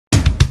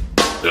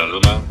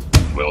Gentlemen,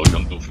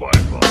 welcome to Fight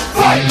Club.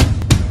 Fight!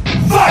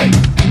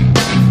 Fight!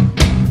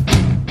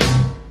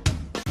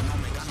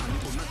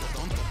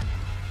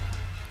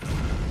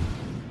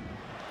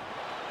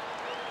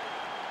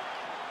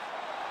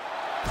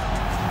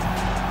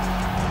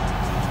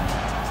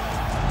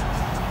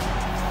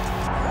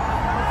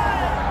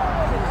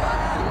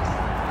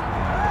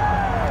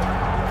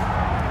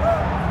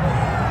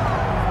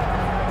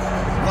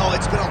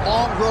 It's been a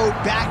long road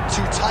back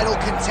to title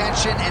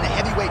contention and a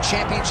heavyweight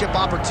championship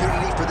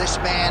opportunity for this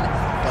man,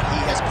 but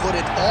he has put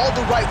in all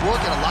the right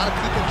work, and a lot of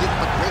people give him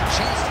a great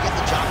chance to get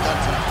the job done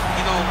tonight.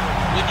 You know,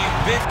 when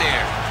you've been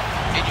there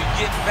and you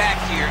get back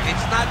here,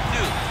 it's not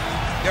new.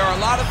 There are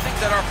a lot of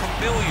things that are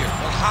familiar,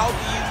 but how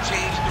do you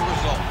change the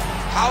result?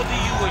 How do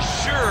you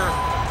assure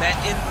that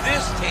in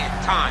this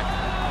time,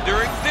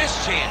 during this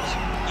chance,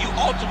 you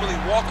ultimately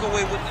walk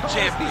away with the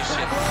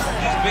championship?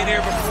 He's been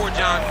here before,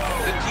 John.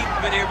 The team's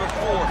been here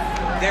before.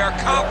 They are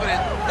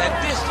confident that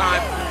this time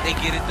they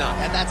get it done.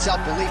 And that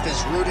self-belief is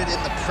rooted in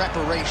the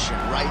preparation,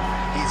 right?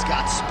 He's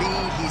got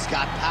speed, he's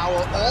got power,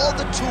 all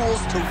the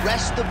tools to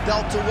wrest the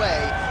belt away.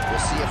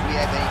 We'll see if we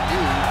have a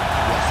new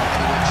UFC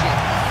heavyweight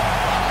champion.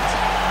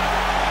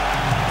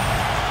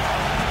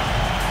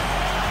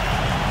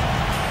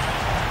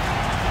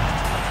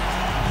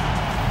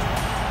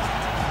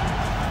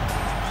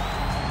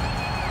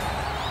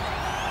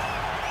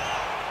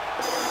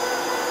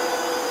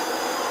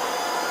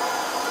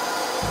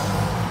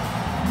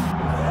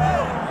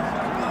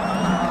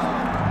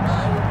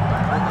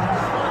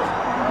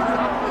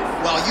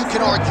 You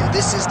can argue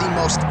this is the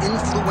most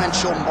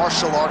influential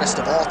martial artist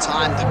of all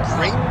time, the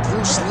great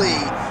Bruce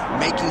Lee,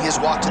 making his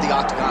walk to the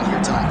octagon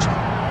here tonight, Jim.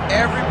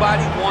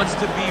 Everybody wants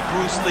to be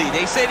Bruce Lee.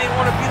 They say they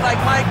want to be like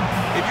Mike.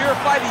 If you're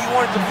a fighter, you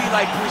want it to be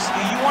like Bruce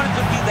Lee. You want it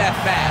to be that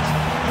fast.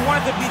 You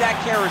want it to be that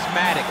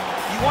charismatic.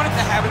 You want it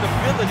to have an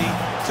ability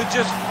to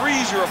just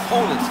freeze your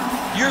opponents.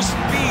 Your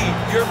speed,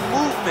 your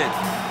movement,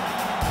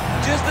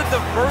 just the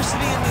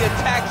diversity in the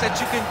attacks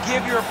that you can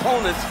give your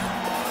opponents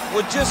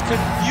would just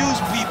confuse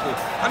people.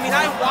 I mean,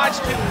 I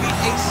watched him beat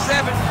a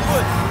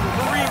 7-foot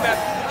Kareem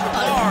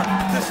Abdul-Jabbar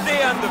to stay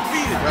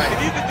undefeated. Right.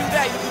 If you could do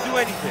that, you could do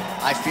anything.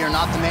 I fear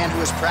not the man who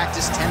has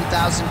practiced 10,000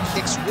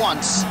 kicks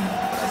once,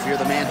 but I fear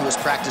the man who has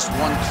practiced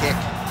one kick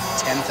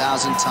 10,000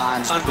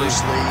 times.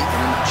 Bruce Lee in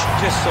a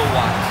nutshell. Just so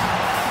wise.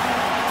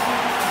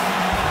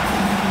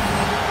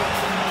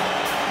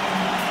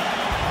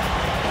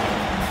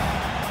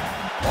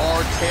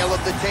 Our tale of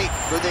the tape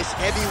for this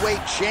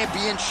heavyweight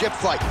championship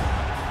fight.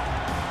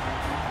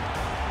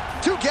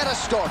 To get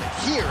us started,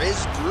 here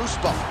is Bruce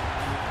Buffer.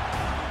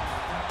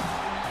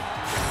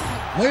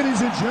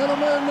 Ladies and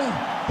gentlemen,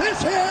 this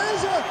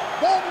is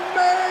the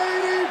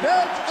main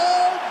event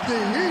of the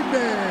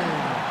evening.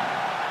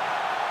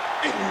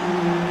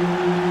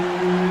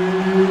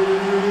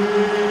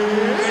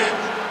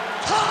 It's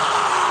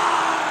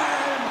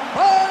time!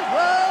 5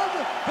 rounds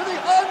for the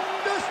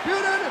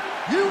undisputed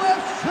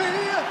UFC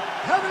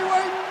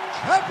Heavyweight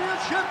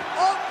Championship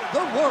of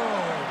the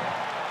world.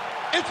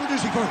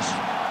 Introducing first,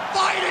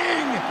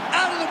 fighting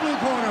out of the blue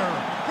corner,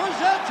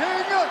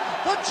 presenting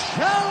the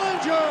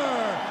challenger,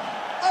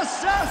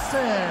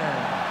 Assassin.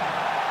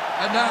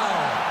 And now,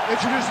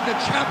 introducing the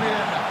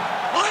champion,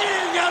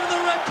 fighting out of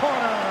the red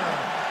corner,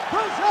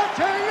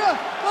 presenting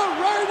the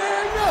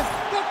reigning,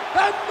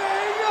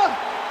 defending,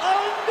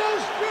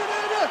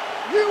 undisputed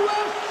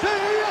UFC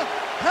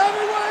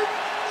heavyweight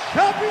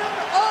champion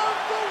of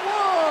the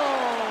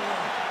world,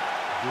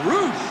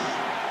 Bruce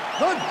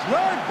the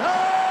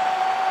Dragon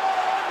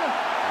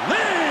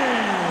Lee.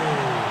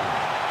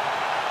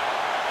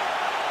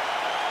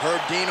 Herb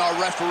Dean, our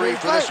referee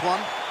for this one.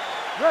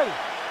 Ready.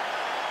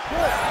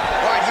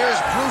 All right, here's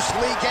Bruce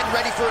Lee getting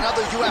ready for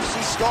another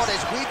UFC start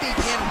as we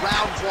begin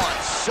round one.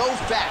 So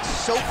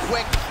fast, so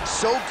quick,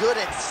 so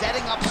good at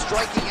setting up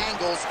striking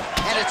angles,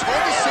 and it's hard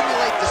to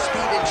simulate the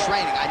speed in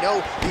training. I know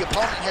the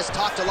opponent has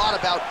talked a lot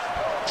about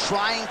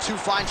trying to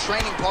find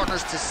training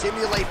partners to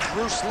simulate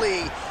Bruce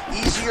Lee.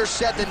 Easier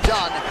said than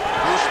done.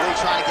 Bruce Lee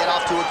trying to get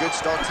off to a good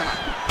start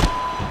tonight.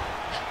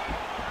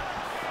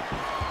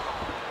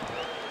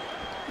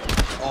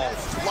 Oh,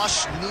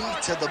 flush knee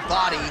to the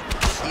body.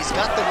 He's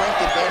got the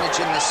length advantage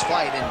in this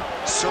fight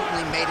and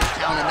certainly made it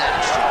count in that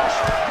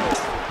exchange.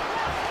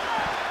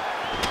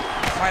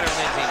 Fighter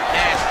lands a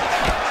nasty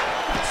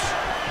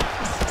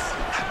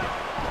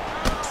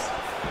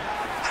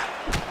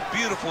kick.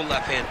 Beautiful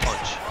left-hand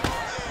punch.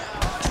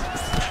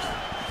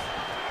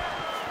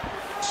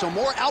 So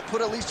more output,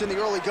 at least in the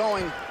early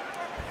going.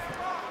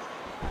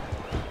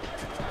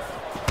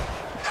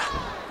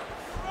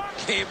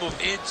 Game of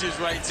inches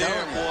right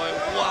there, boy.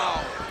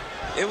 Wow.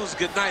 It was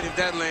good night if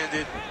that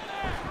landed.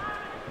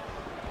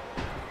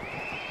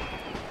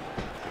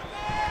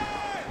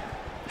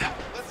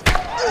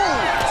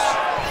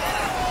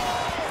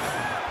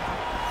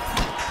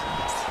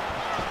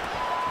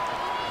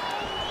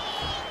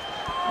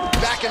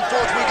 Back and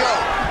forth we go.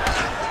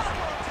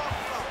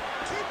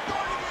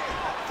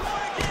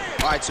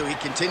 All right, right, so he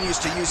continues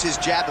to use his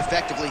jab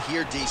effectively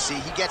here, DC.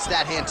 He gets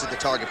that hand to the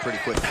target pretty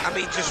quickly. I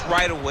mean, just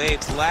right away,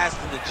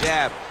 blasting the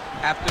jab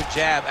after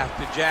jab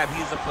after jab.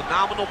 He's a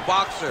phenomenal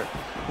boxer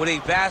with a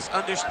vast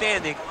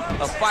understanding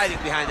of fighting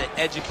behind an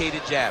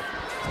educated jab.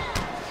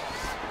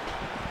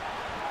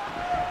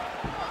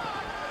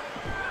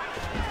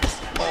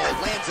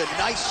 Oh, lands a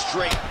nice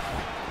straight.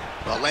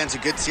 Well, lands a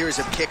good series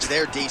of kicks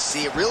there,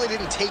 DC. It really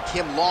didn't take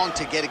him long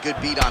to get a good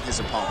beat on his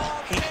opponent.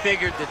 He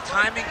figured the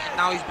timing, and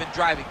now he's been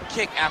driving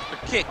kick after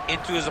kick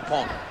into his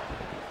opponent.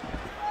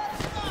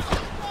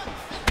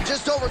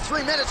 Just over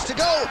 3 minutes to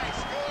go.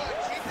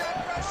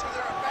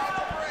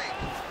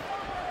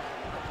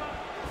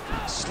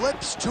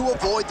 Slips to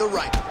avoid the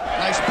right.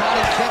 Nice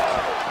body kick.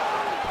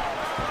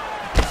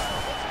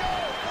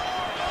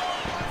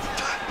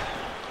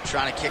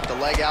 Trying to kick the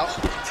leg out.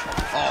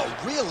 Oh,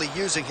 really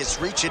using his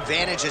reach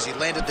advantage as he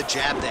landed the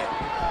jab there.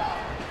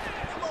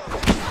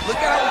 Look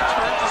at how he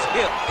turned his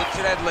hip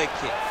into that leg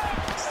kick.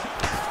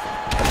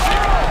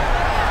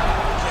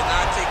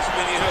 Cannot take too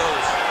many of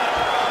those.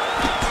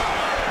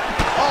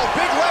 Oh,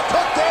 big left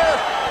hook there.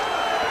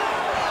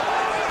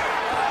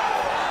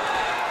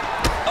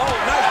 Oh,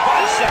 nice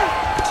body shot.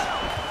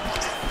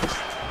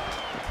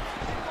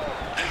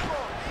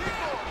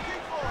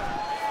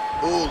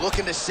 Ooh,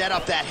 looking to set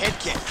up that head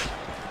kick.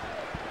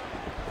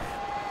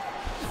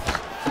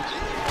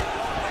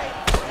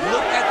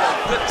 Look at the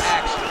whip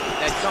action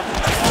that comes from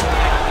that.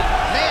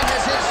 Man,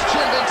 has his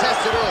chin been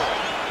tested early.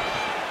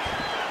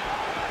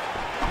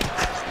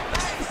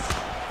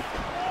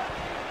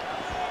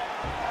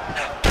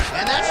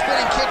 And that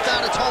spinning kick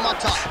down to home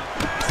up top.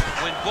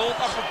 When both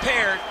are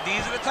prepared,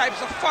 these are the types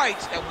of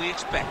fights that we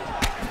expect.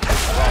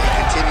 Well, he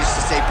continues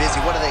to stay busy.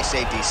 What do they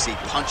say, DC?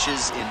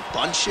 Punches in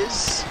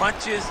bunches?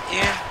 Punches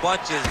in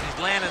bunches. He's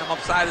landing them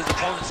upside his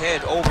opponent's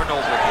head over and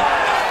over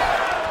again.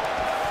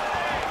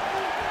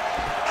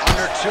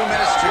 Under 2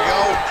 minutes to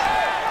go.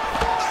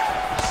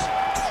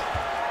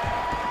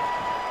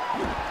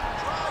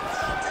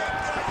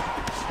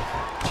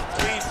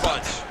 Clean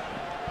punch.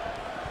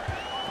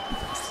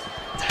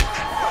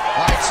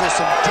 All right, so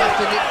some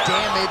definite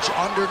damage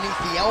underneath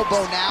the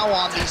elbow now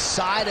on the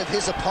side of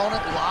his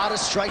opponent. A lot of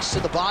strikes to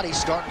the body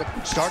starting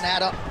to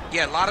add up.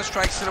 Yeah, a lot of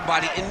strikes to the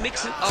body and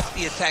mixing up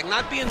the attack,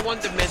 not being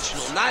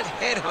one-dimensional, not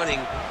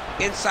headhunting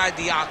inside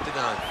the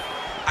octagon.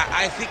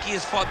 I think he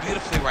has fought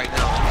beautifully right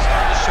now. He's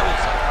starting to show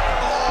himself.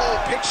 Oh,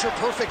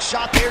 picture-perfect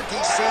shot there,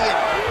 DC,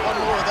 and one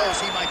more of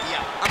those, he might be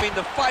out. I mean,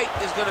 the fight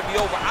is going to be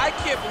over. I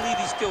can't believe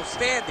he's still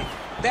standing.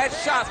 That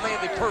shot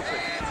landed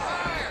perfect.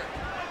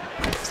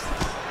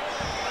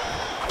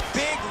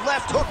 Big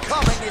left hook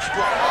coming, it's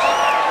blocked.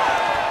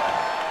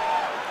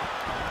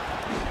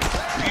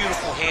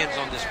 Beautiful hands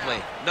on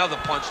display.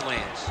 Another punch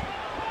lands.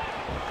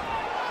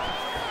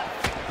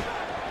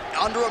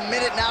 Under a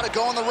minute now to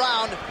go in the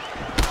round.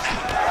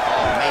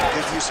 Oh, made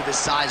good use of his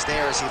size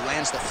there as he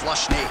lands the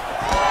flush knee.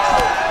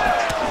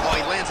 Oh,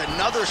 he lands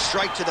another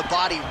strike to the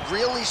body,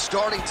 really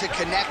starting to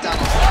connect on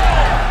him.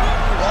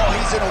 Oh,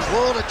 he's in a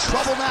world of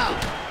trouble now.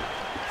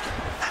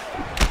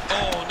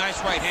 Oh,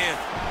 nice right hand.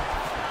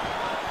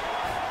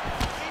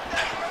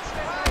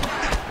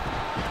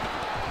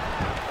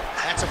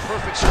 That's a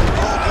perfect shot.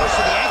 Oh, goes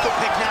for the ankle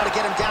pick now to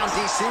get him down,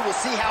 DC. We'll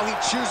see how he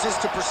chooses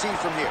to proceed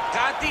from here.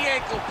 Got the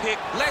ankle pick.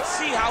 Let's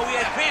see how he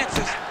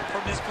advances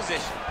from this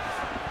position.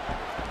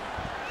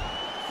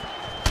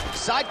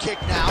 Side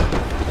kick now.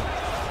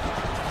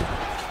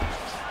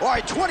 All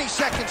right, 20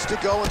 seconds to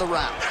go in the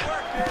round.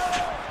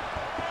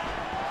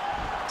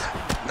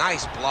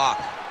 Nice block.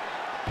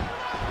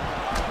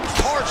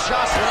 Hard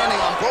shots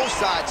landing on both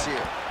sides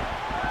here.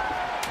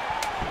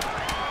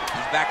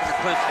 He's back in the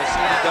clinch. Let's see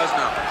what he does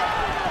now.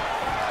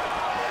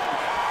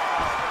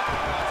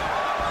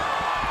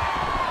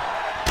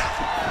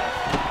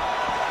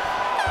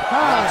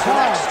 What's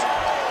next?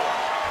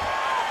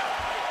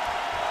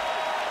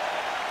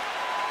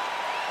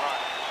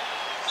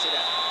 Sit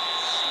down.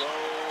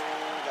 Slow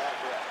that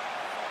breath.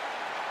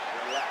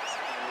 Relax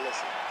and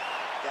listen.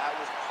 That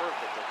was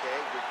perfect, okay?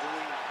 You're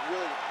doing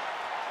really.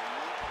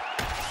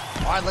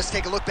 All right, let's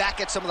take a look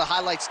back at some of the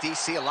highlights,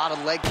 DC. A lot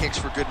of leg kicks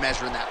for good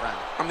measure in that round.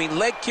 I mean,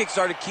 leg kicks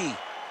are the key.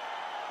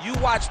 You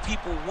watch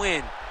people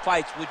win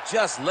fights with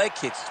just leg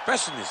kicks,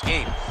 especially in this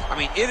game. I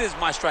mean, it is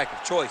my strike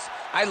of choice.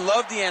 I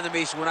love the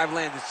animation when I've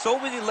landed so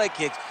many leg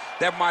kicks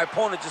that my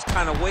opponent just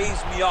kind of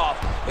waves me off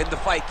and the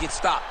fight gets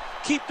stopped.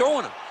 Keep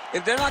throwing them.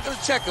 If they're not going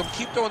to check them,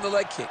 keep throwing the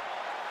leg kick.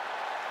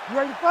 You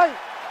ready to fight?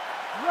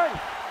 You ready?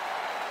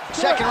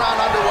 Second round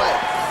underway.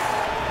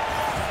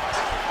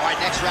 All right,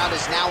 next round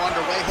is now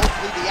underway.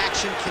 Hopefully the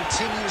action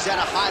continues at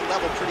a high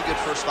level. Pretty good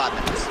first 5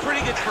 minutes.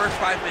 Pretty good first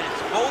 5 minutes.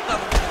 Both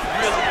of them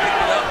really pick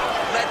it up.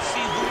 Let's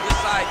see who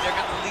decides they're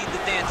going to lead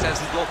the dance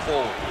as we go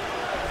forward.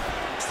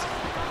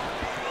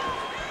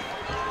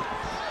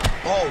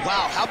 Oh,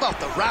 wow. How about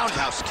the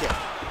roundhouse kick?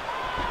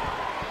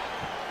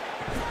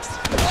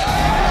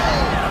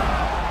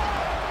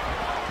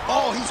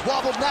 Oh, he's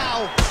wobbled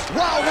now.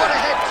 Wow, what a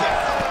head kick.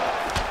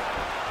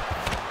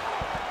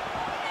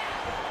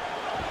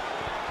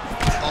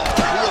 Oh,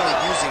 really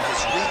using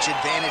his reach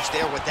advantage advantage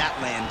there with that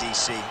land,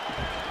 DC.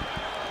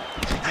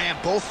 Man,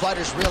 both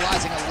fighters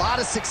realizing a lot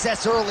of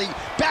success early.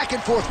 Back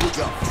and forth we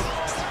go.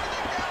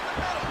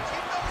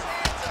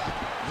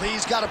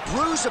 Lee's got a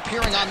bruise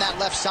appearing on that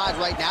left side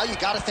right now. You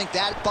got to think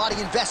that body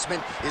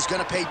investment is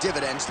going to pay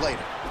dividends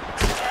later.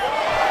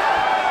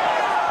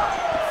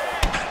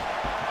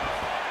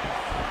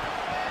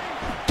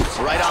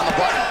 Right on the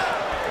button.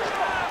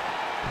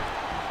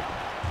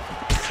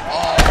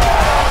 Oh,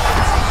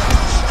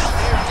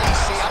 there,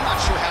 DC. I'm not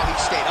sure how he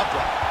stayed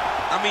upright.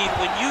 I mean,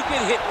 when you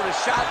get hit with a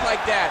shot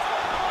like that,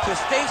 to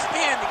stay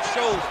standing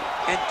shows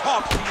and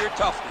talks to your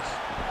toughness.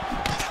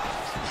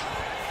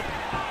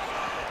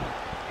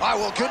 All right,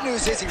 well, good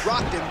news is he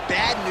rocked him.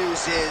 Bad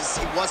news is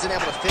he wasn't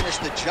able to finish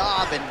the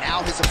job, and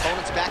now his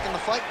opponent's back in the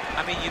fight.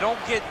 I mean, you don't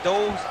get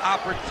those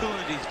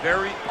opportunities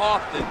very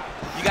often.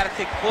 You got to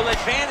take full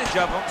advantage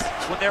of them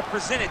when they're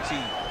presented to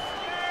you.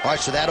 All right,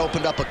 so that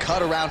opened up a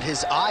cut around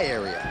his eye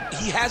area.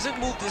 He hasn't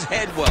moved his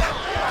head well.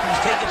 He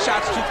was taking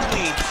shots too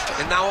clean,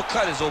 and now a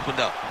cut has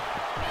opened up.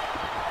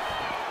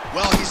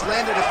 Well, he's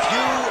landed a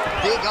few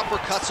big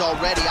uppercuts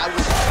already. Oh,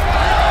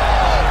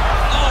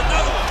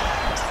 another one.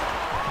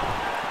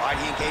 All right,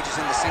 he engages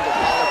in the single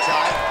collar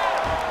tie.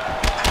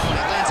 When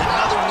he lands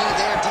another knee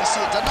there, DC,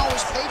 it doesn't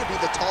always pay to be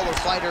the taller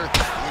fighter.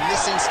 In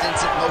this instance,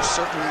 it most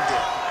certainly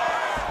did.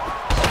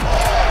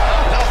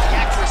 Oh, the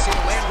accuracy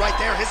to land right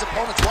there. His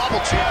opponent's wobble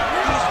chin.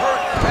 He's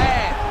hurt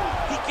bad.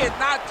 He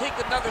cannot take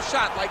another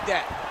shot like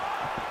that.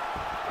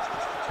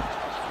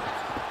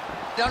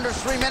 Under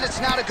 3 minutes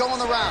now to go in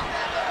the round.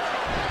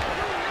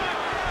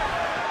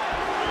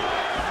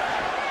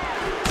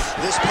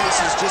 This pace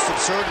is just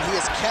absurd, and he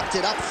has kept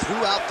it up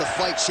throughout the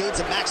fight.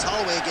 Shades of Max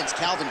Holloway against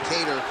Calvin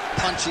Kattar.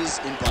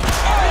 Punches in bunches.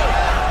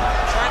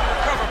 Trying to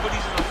recover, but he's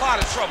in a lot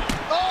of trouble.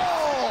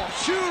 Oh,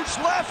 huge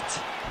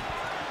left.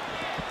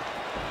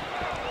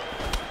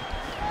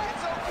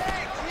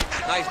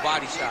 Nice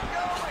body shot.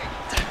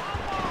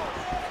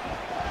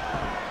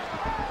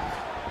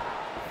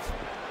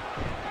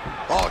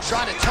 Oh,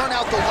 trying to turn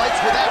out the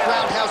lights with that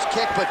roundhouse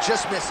kick, but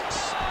just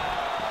misses.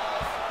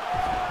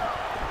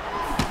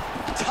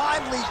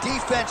 Timely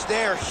defense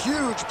there.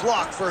 Huge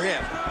block for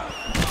him.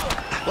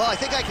 Well, I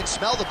think I can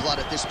smell the blood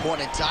at this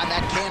point in time.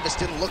 That canvas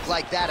didn't look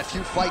like that a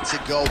few fights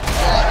ago.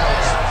 Blood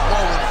is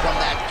flowing from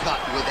that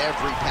cut with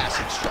every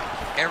passing strike.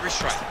 Every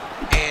strike.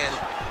 And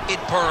it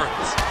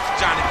burns.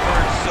 Johnny,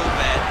 burns so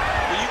bad.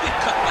 When you get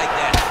cut like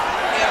that,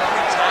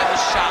 every time a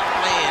shot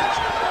lands,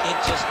 it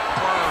just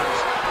burns.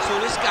 So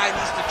this guy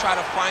needs to try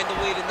to find a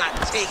way to not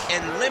take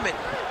and limit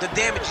the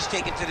damage he's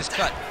taking to this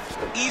cut.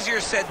 Easier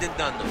said than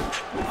done, though.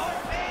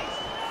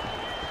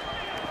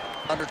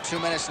 Under 2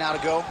 minutes now to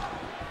go.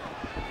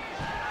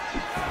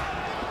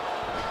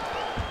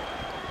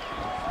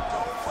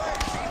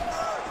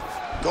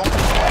 That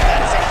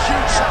is a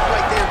huge shot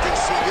right there,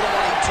 DC. You don't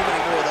want to eat too many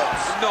more of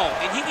those. No,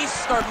 and he needs to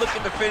start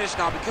looking to finish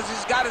now because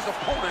he's got his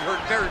opponent hurt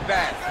very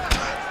bad.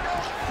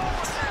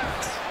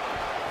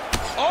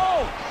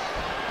 Oh!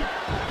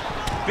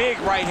 Big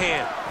right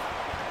hand.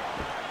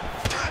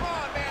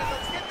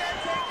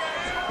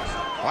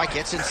 All right,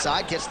 gets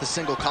inside, gets the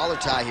single collar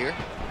tie here.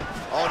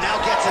 Oh, now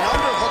gets an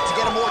underhook to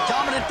get a more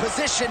dominant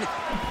position.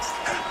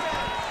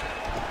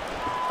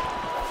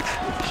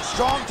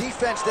 Strong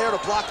defense there to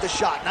block the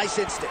shot. Nice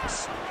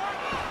instincts.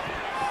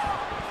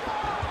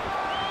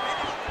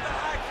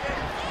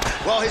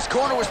 Well, his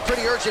corner was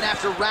pretty urgent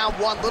after round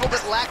one. A little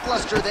bit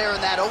lackluster there in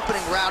that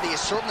opening round. He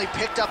has certainly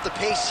picked up the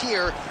pace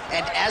here,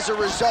 and as a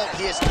result,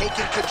 he has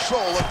taken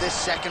control of this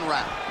second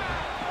round.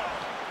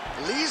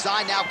 Lee's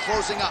eye now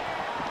closing up.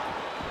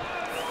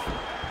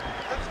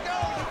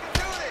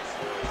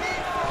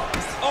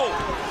 Oh!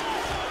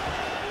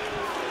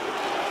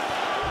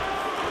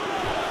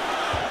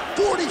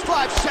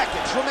 45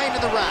 seconds remain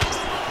in the round.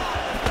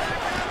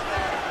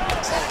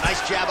 Oh, nice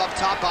jab up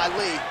top by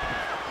Lee.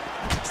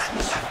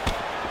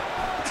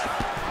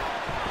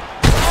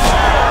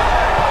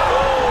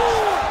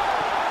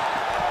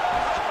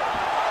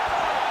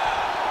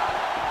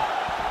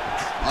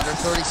 Under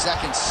 30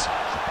 seconds.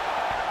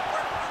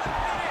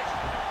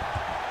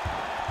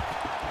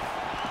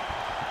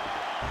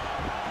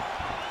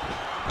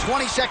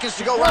 $20 seconds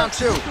to go, round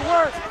two.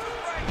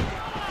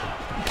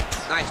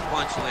 Nice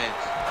punch lands.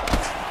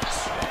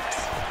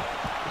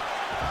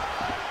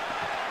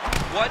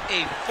 What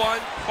a fun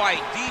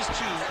fight. These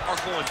two are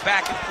going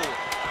back and forth.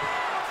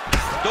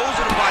 Those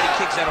are the body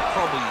kicks that'll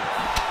crumble you.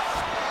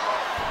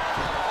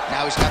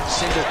 Now he's got the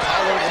single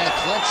collar in the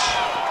clinch.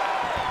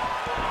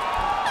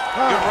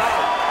 Good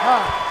round.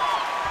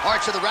 All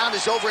right, so the round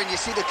is over, and you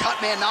see the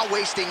cut man not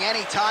wasting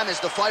any time as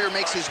the fighter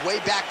makes his way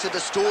back to the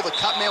stool. The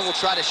cut man will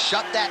try to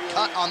shut that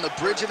cut on the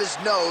bridge of his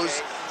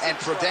nose and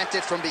prevent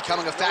it from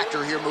becoming a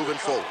factor here moving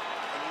forward. I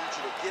need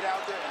you to get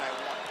out there, and I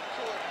want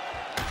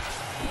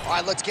you. All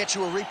right, let's get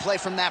you a replay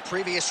from that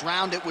previous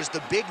round. It was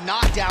the big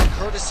knockdown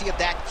courtesy of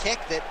that kick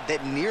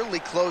that nearly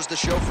closed the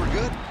show for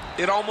good.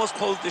 It almost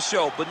closed the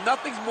show, but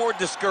nothing's more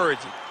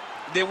discouraging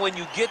than when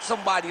you get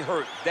somebody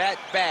hurt that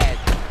bad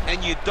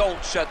and you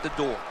don't shut the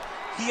door.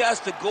 He has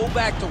to go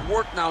back to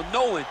work now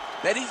knowing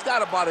that he's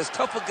got about as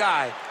tough a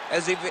guy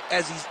as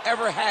he's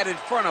ever had in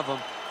front of him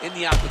in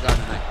the octagon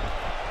tonight.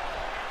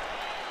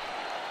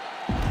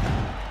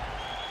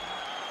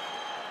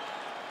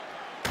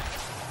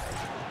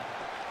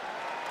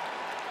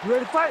 You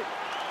ready to fight?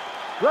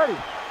 Ready.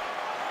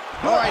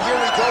 All right, here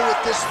we go with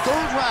this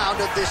third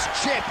round of this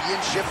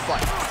championship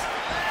fight.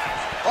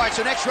 All right,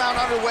 so next round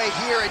underway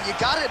here, and you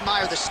got to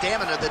admire the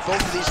stamina that both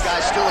of these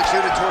guys still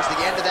exuded towards the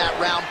end of that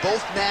round.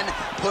 Both men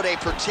put a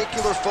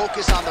particular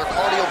focus on their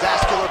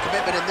cardiovascular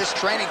commitment in this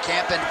training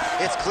camp, and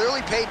it's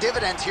clearly paid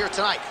dividends here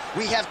tonight.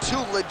 We have two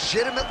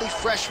legitimately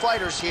fresh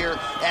fighters here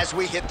as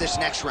we hit this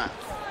next round.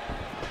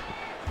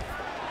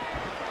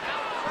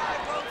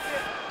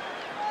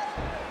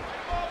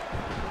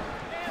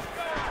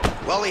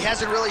 Well, he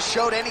hasn't really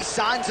showed any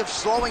signs of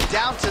slowing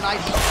down tonight.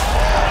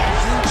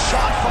 Huge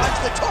shot finds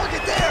the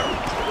target there.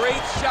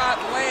 Great shot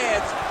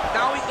lands.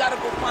 Now he's got to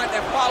go find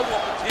that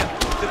follow-up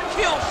attempt. The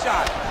kill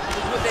shot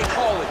is what they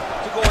call it,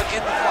 to go and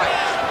end the fight.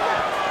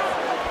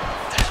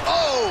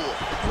 Oh,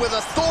 with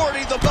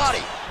authority, the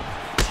body.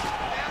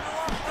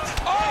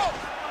 Oh!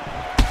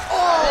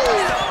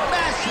 Oh,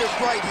 massive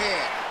right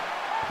hand.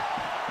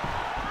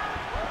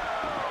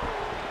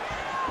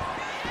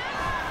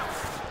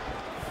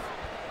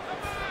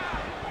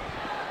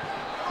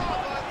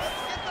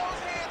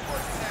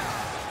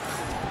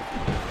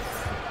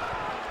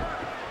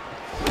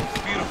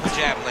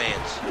 Jab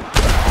lands.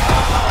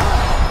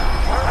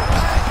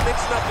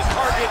 Mixing up his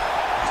target.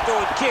 He's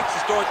throwing kicks,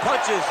 he's throwing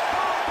punches.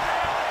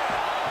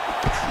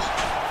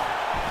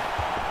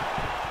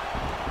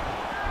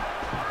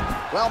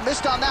 Well,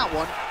 missed on that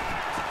one.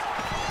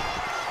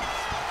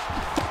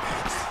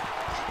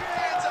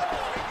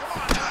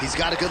 He's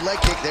got a good leg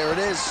kick. There it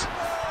is.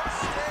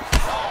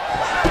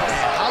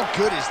 Man, how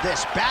good is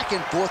this? Back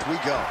and forth we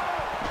go.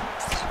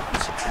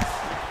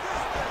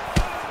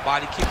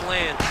 Body kick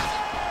lands.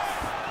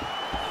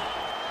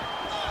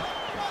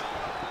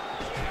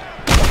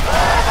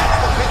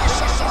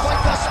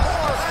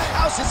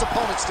 How's his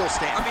opponent still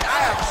standing? I mean, I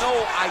have no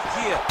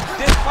idea.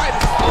 This fight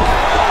is over.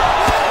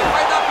 It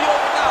might not be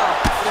over now,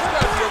 but it's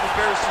got to be over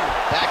very soon.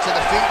 Back to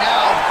the feet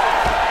now.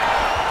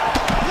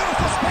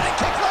 Beautiful spinning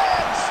kick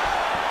lands.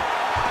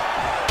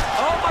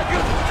 Oh, my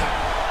goodness.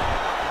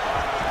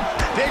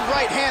 Big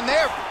right hand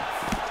there.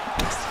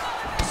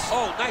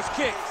 Oh, nice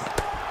kick.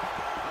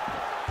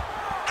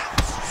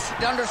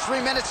 Under 3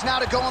 minutes now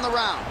to go in the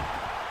round.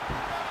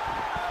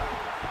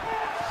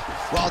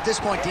 Well, at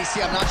this point, DC,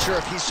 I'm not sure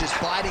if he's just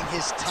biding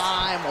his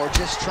time or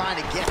just trying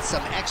to get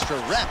some extra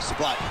reps,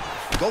 but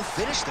go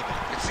finish the guy.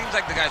 It seems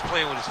like the guy's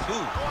playing with his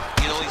food.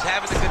 You know, he's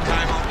having a good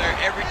time out there.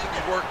 Everything's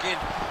working.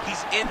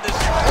 He's in the...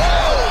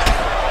 Whoa!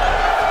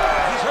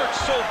 He's hurt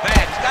so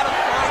bad. He's got to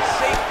find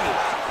safety.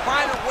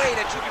 Find a way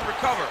that you can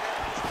recover.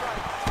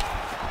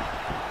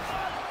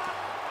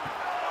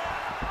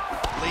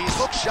 Lee's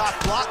hook shot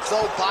blocked,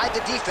 though, by the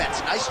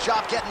defense. Nice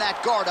job getting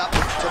that guard up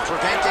to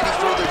prevent any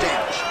further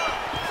damage.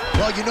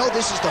 Well, you know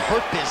this is the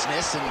hurt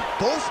business, and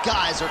both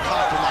guys are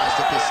compromised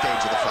at this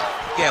stage of the fight.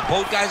 Yeah,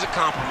 both guys are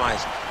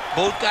compromised.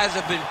 Both guys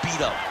have been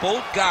beat up.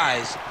 Both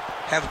guys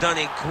have done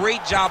a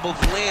great job of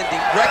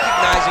landing,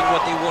 recognizing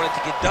what they wanted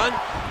to get done,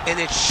 and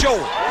it's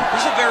showing.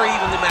 This is a very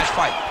evenly matched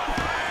fight.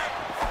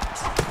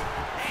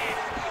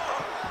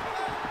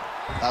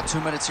 About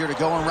 2 minutes here to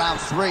go in round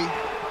 3.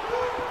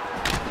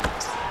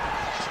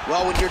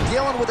 Well, when you're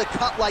dealing with a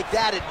cut like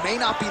that, it may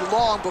not be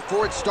long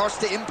before it starts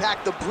to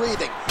impact the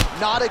breathing.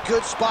 Not a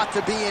good spot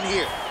to be in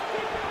here.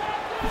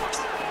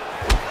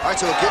 All right,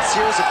 so a good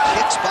series of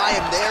kicks by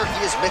him there.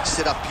 He has mixed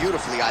it up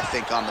beautifully, I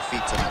think, on the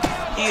feet tonight.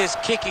 He is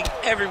kicking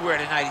everywhere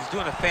tonight. He's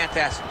doing a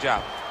fantastic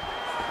job.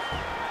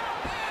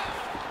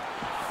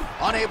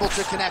 Unable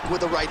to connect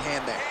with the right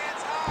hand there.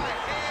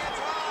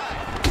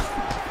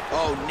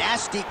 Oh,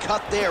 nasty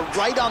cut there,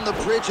 right on the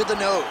bridge of the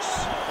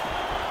nose.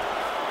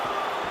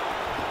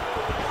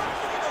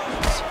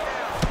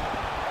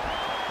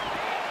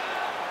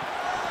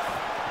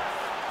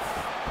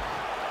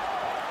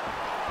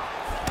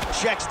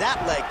 Checks that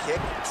leg kick.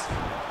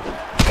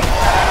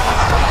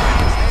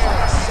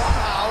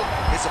 Somehow,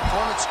 his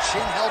opponent's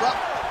chin held up.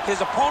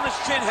 His opponent's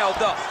chin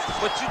held up,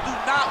 but you do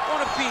not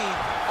want to be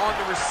on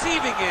the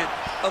receiving end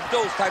of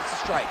those types of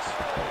strikes.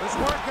 Let's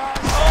work,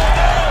 guys.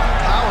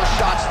 Power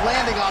shots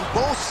landing on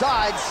both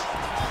sides,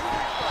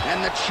 and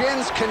the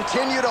chins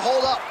continue to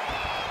hold up.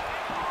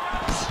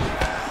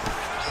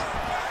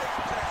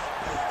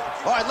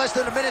 All right, less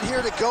than a minute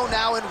here to go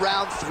now in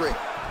round 3. Oh,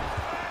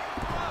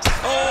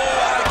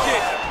 high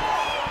kick.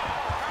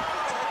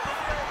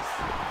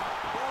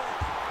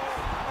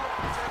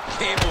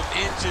 Game of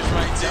inches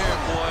right there,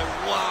 boy.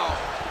 Wow.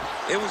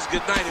 It was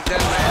good night if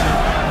that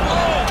landed.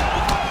 Oh!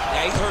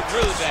 Yeah, he's hurt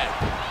really bad.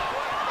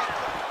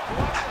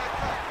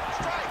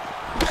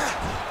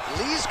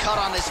 Lee's cut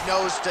on his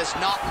nose does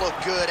not look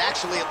good.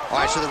 Actually,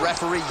 all right, so the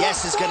referee,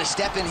 yes, is going to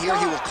step in here.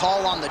 He will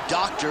call on the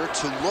doctor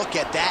to look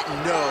at that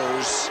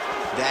nose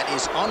that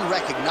is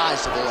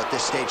unrecognizable at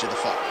this stage of the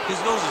fight. His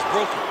nose is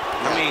broken.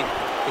 I mean,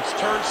 it's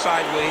turned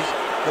sideways.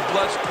 The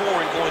blood's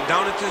pouring, going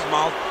down into his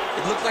mouth.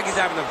 It looks like he's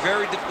having a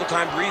very difficult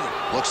time breathing.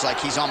 Looks like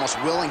he's almost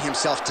willing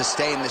himself to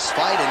stay in this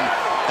fight, and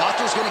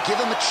doctor's going to give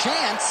him a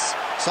chance.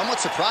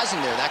 Somewhat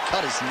surprising there. That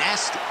cut is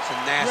nasty. It's a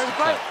nasty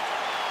cut.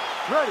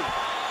 Ready.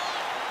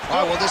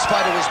 All right, well, this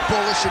fighter is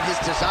bullish in his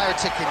desire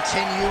to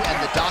continue, and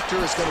the doctor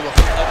is going to...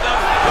 He's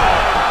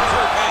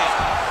hurt bad.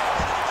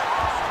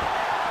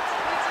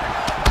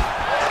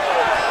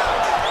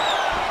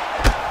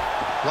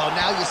 Well,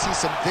 now you see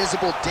some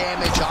visible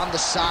damage on the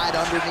side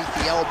underneath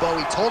the elbow.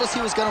 He told us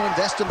he was going to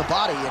invest in the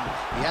body, and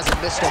he hasn't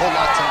missed a whole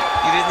lot tonight.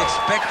 You didn't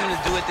expect him to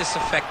do it this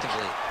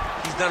effectively.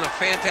 He's done a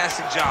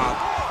fantastic job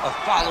of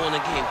following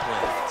a game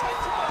plan.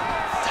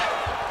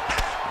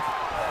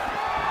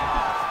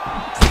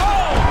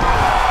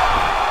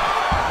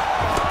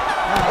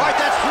 All right,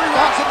 that's 3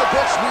 rounds in the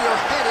books. We are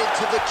headed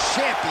to the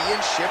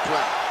championship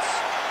rounds.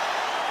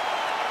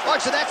 All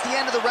right, so that's the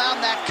end of the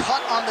round. That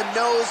cut on the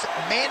nose,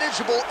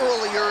 manageable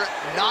earlier,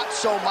 not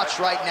so much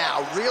right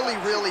now. Really,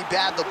 really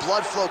bad. The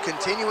blood flow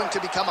continuing to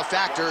become a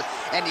factor,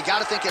 and you got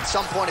to think at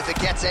some point if it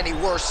gets any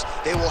worse,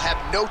 they will have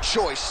no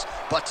choice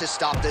but to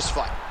stop this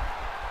fight.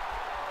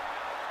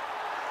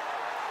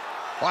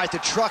 All right, the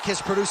truck has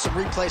produced some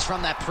replays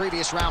from that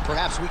previous round.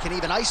 Perhaps we can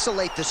even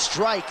isolate the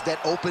strike that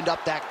opened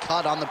up that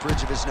cut on the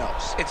bridge of his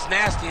nose. It's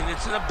nasty, and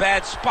it's in a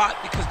bad spot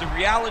because the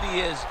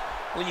reality is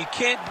when you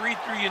can't breathe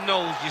through your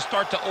nose, you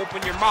start to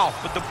open your mouth,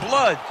 but the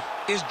blood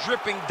is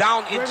dripping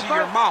down into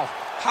your mouth.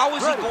 How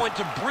is he going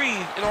to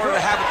breathe in order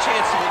to have a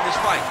chance to win this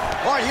fight?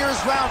 All right, here's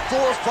round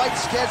 4, fight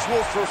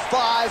scheduled for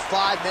 5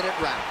 5-minute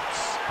rounds.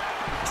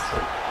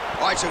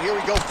 All right, so here we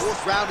go.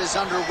 4th round is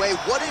underway.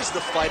 What is the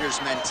fighter's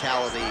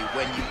mentality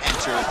when you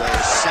enter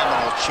those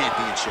seminal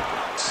championship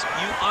rounds?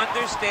 You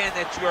understand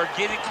that you are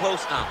getting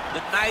close now.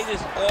 The night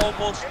is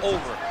almost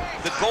over.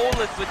 The goal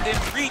is within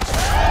reach.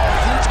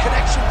 Huge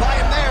connection by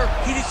him there.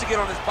 He needs to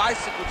get on his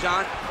bicycle,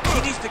 John.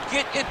 He needs to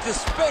get into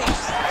space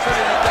so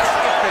that he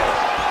doesn't get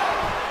finished.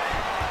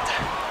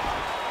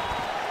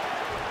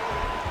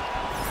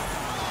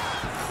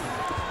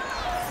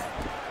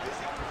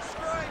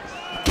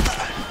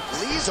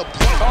 Lee's a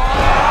blow.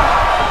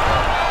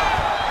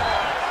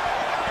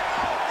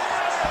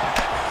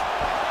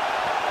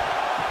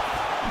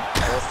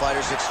 Both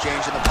fighters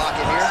exchange in the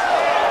pocket here.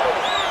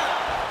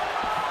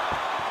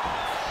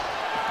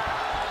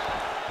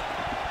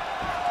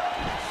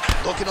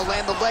 Looking to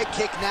land the leg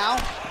kick now.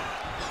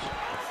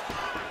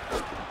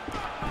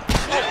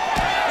 Big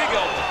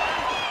elbow.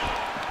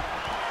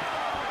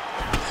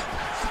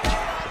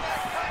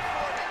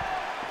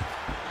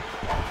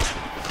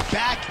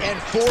 Back and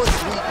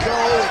forth we go.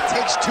 It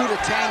takes 2 to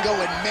tango,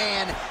 and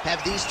man,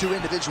 have these 2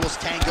 individuals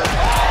tangoed.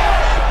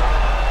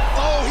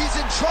 Oh, he's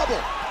in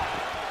trouble.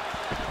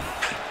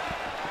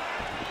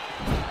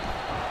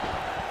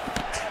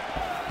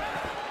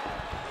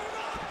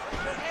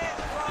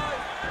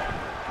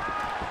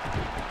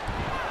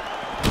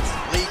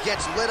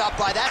 Gets lit up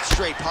by that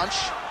straight punch.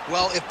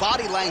 Well, if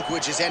body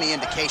language is any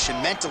indication,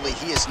 mentally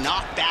he is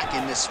not back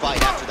in this fight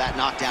after that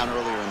knockdown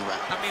earlier in the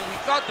round. I mean, we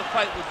thought the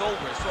fight was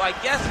over, so I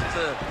guess it's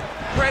a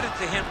credit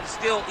to him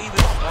still even...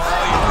 Oh,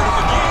 you hurt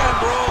him again,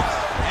 bro.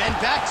 And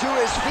back to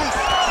his feet.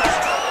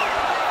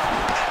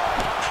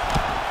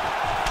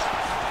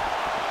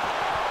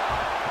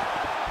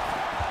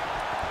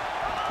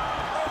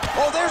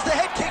 Oh, there's the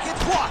head kick.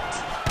 It's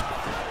blocked.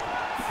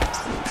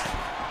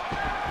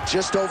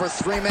 Just over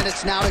 3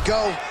 minutes now to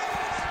go.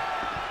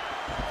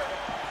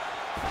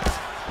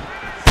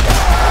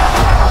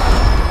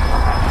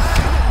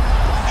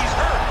 He's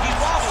hurt. He's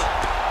wobbling.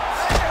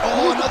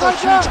 Oh, another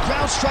huge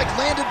ground strike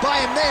landed by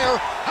him there.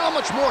 How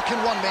much more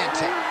can one man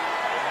take?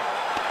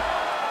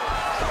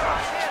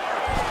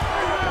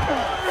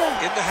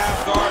 In the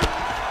half guard.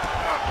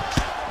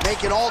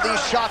 Making all these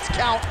shots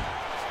count.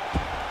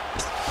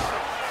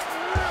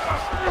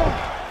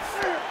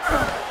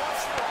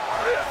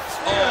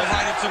 Oh,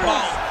 right into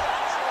mouth.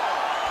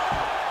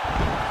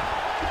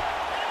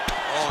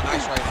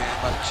 Nice right hand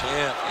by the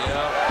champ,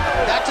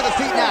 yeah. Back to the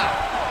feet now.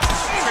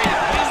 Trading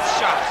huge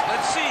shots.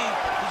 Let's see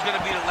who's going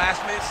to be the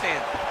last man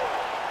standing.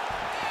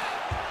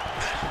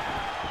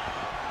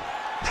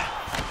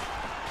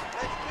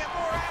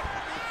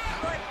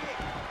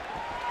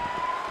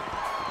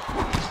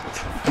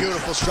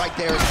 Beautiful strike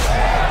there.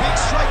 Big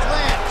strike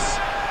lands.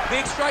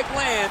 Big strike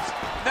lands.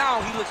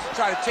 Now he looks to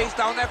try to chase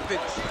down that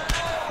finish.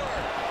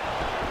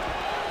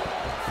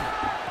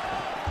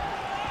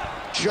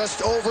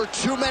 Just over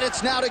 2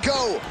 minutes now to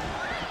go.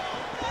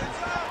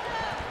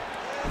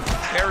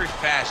 Very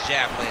fast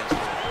jab lands.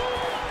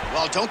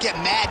 Well, don't get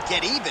mad,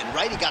 get even,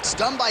 right? He got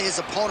stunned by his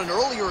opponent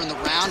earlier in the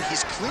round.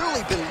 He's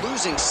clearly been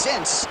losing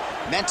since.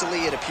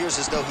 Mentally, it appears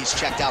as though he's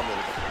checked out a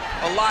little bit.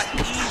 A lot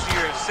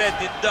easier said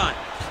than done.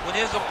 When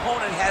his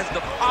opponent has the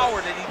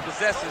power that he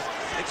possesses,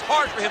 it's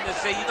hard for him to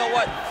say, you know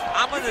what,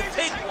 I'm going to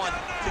take one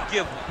to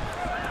give one.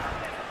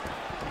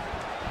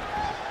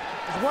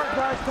 Good work,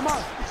 guys. Come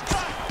on.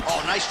 Oh,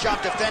 nice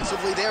job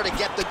defensively there to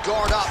get the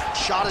guard up.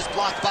 Shot is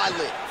blocked by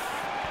Lee.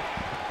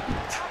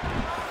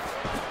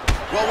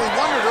 Well, we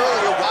wondered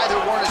earlier why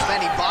there weren't as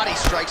many body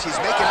strikes. He's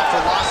making up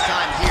for lost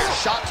time here.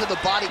 Shot to the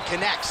body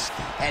connects,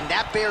 and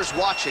that bears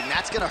watching.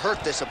 That's going to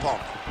hurt this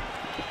opponent.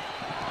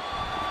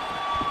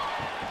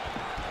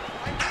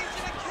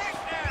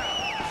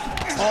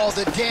 Oh,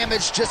 the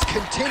damage just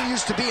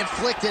continues to be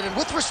inflicted. And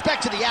with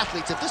respect to the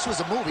athletes, if this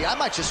was a movie, I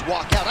might just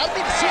walk out. I don't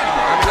need to see it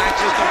anymore. I mean, I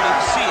just don't need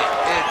to see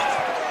it.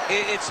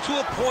 It's to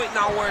a point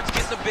now where it's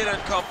getting a bit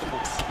uncomfortable.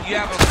 You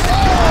have a... Oh!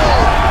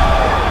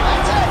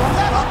 That's it!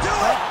 That'll do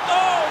it!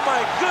 Oh,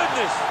 my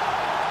goodness!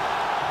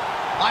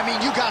 I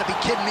mean, you gotta be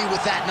kidding me with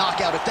that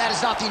knockout. If that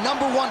is not the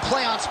 #1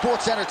 play on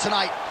SportsCenter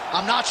tonight,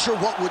 I'm not sure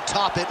what would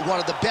top it.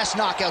 One of the best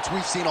knockouts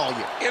we've seen all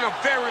year. In a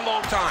very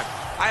long time.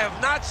 I have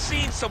not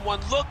seen someone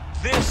look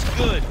this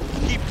good.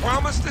 He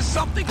promised us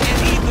something,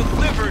 and he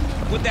delivered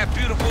with that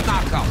beautiful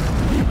knockout.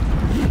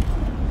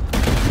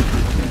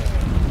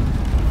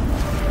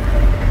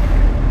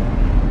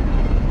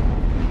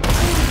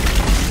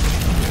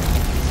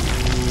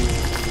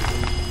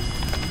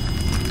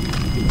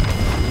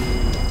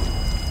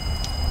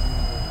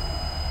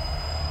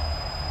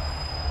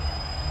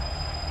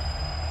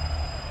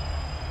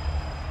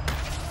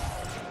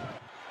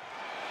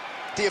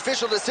 The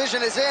official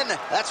decision is in.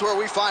 That's where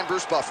we find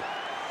Bruce Buffer.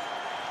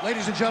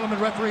 Ladies and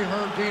gentlemen, referee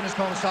Herb Dean has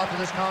called a stop to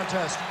this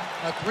contest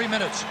at 3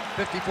 minutes,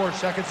 54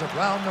 seconds of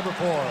round number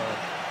 4.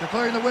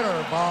 Declaring the winner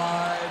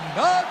by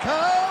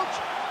knockout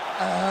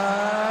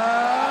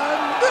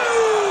and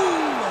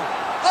new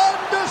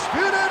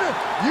undisputed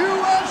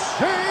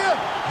UFC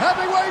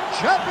heavyweight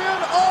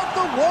champion of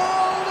the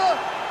world,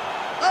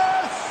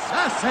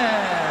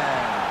 Assassin.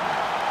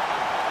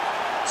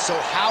 So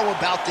how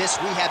about this?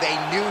 We have a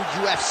new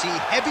UFC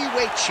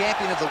heavyweight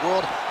champion of the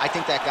world. I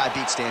think that guy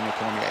beats Daniel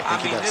Cormier. I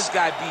mean, this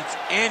guy beats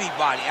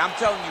anybody. I'm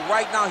telling you,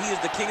 right now, he is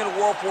the king of the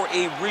world for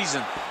a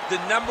reason. The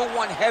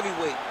 #1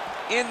 heavyweight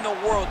in the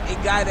world, a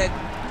guy that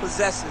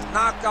possesses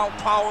knockout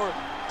power,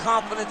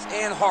 confidence,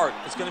 and heart.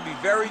 It's going to be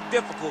very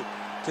difficult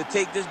to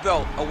take this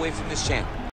belt away from this champ.